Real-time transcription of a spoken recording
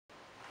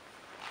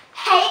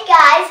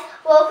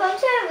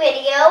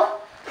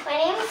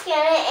Sienna,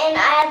 and I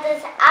have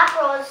this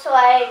apple so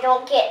I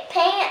don't get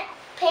paint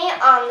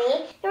on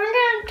me. And we're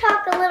going to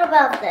talk a little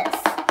about this.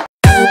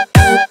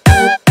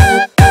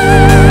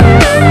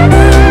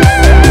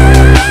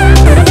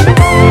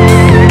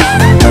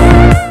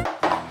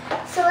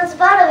 So it's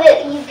about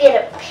it. You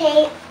get a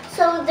paint.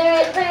 So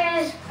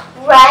there's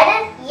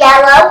red,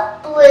 yellow,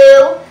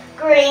 blue,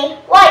 green,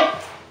 white,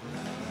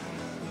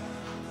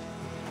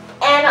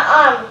 and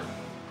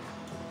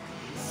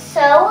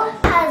so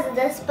has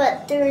this,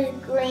 but there's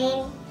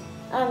green,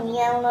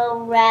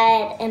 yellow,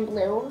 red, and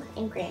blue,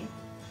 and green.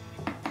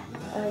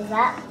 What is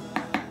that?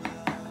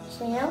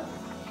 So,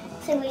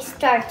 so we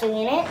start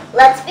doing it.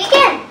 Let's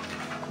begin.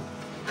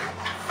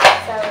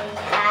 So we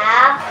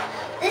have,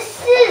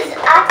 this is,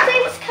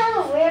 actually it's kind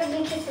of weird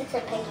because it's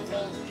a Piggy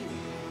bank.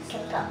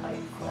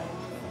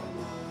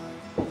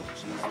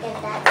 Get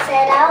that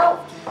set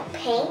out,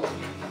 paint,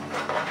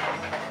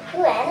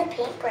 ooh, and a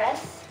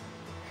paintbrush.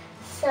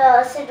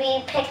 So should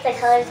we pick the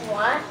colors we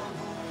want?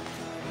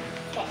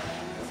 Okay,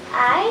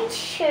 I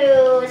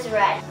choose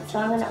red. So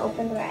I'm gonna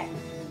open the red.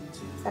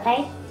 Is that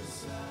right?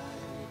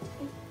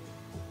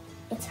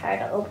 It's hard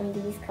to open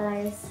these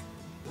colors.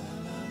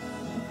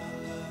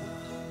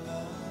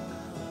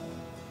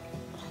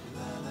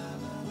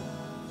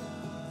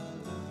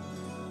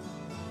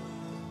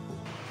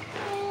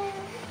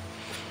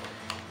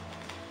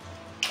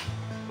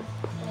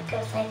 It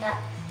goes like that,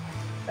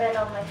 right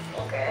on my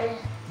finger.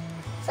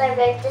 So I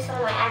write this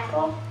on my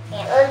apple.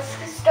 And let's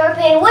start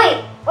painting.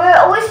 Wait, we're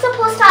always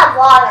supposed to have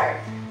water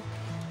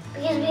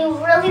because we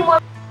really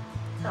want.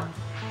 Oh.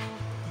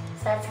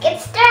 So let's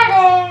get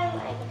started.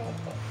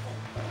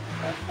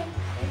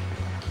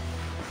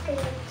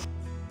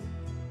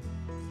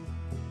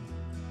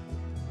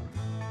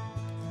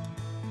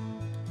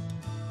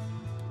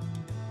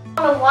 I'm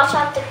gonna wash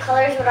out the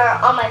colors that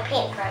are on my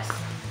paintbrush.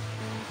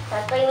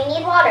 That's why we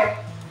need water.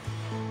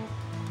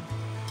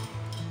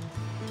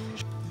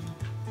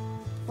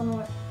 One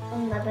more.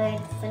 Another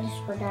finish.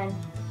 We're done.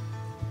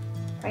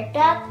 Right,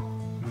 Dad?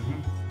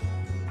 Mm-hmm.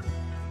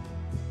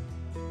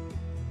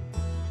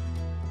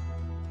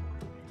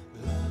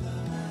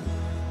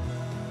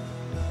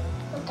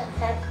 What the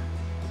heck?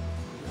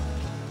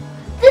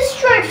 This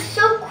dried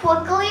so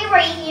quickly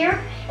right here,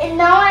 and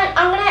now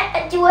I'm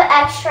gonna do an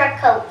extra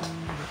coat.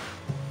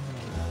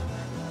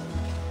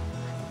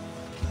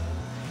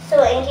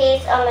 So in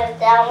case if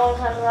that one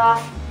comes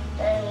off,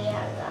 then we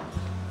have that.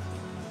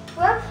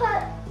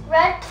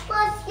 Red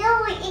plus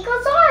yellow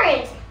equals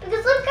orange.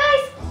 Because look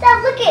guys,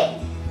 Dad, look it.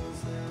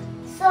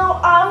 So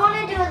I want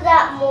to do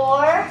that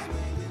more.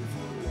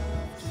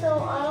 So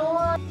I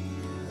want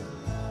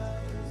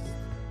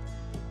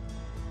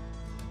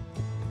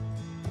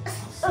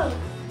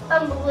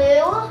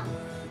blue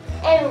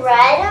and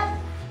red,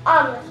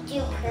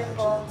 do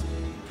purple.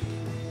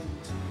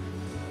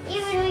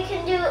 Even we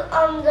can do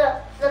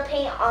the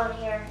paint on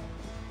here.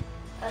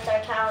 That's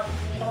our towel.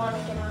 We don't want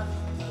to get out.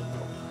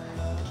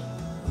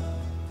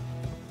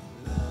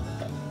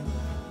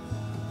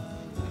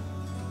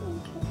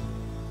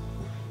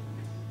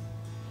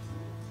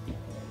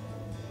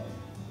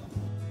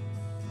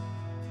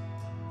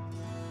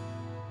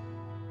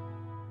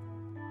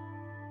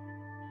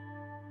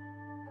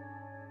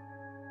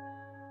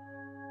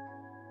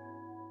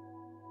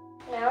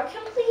 Now we're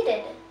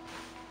completed.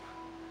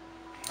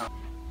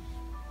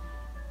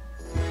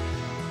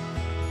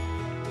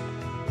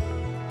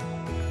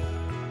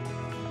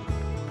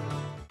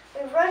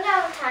 We've run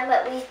out of time,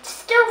 but we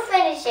still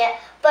finished it.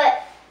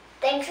 But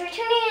thanks for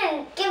tuning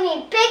in. Give me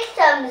a big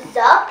thumbs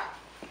up.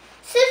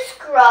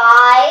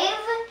 Subscribe.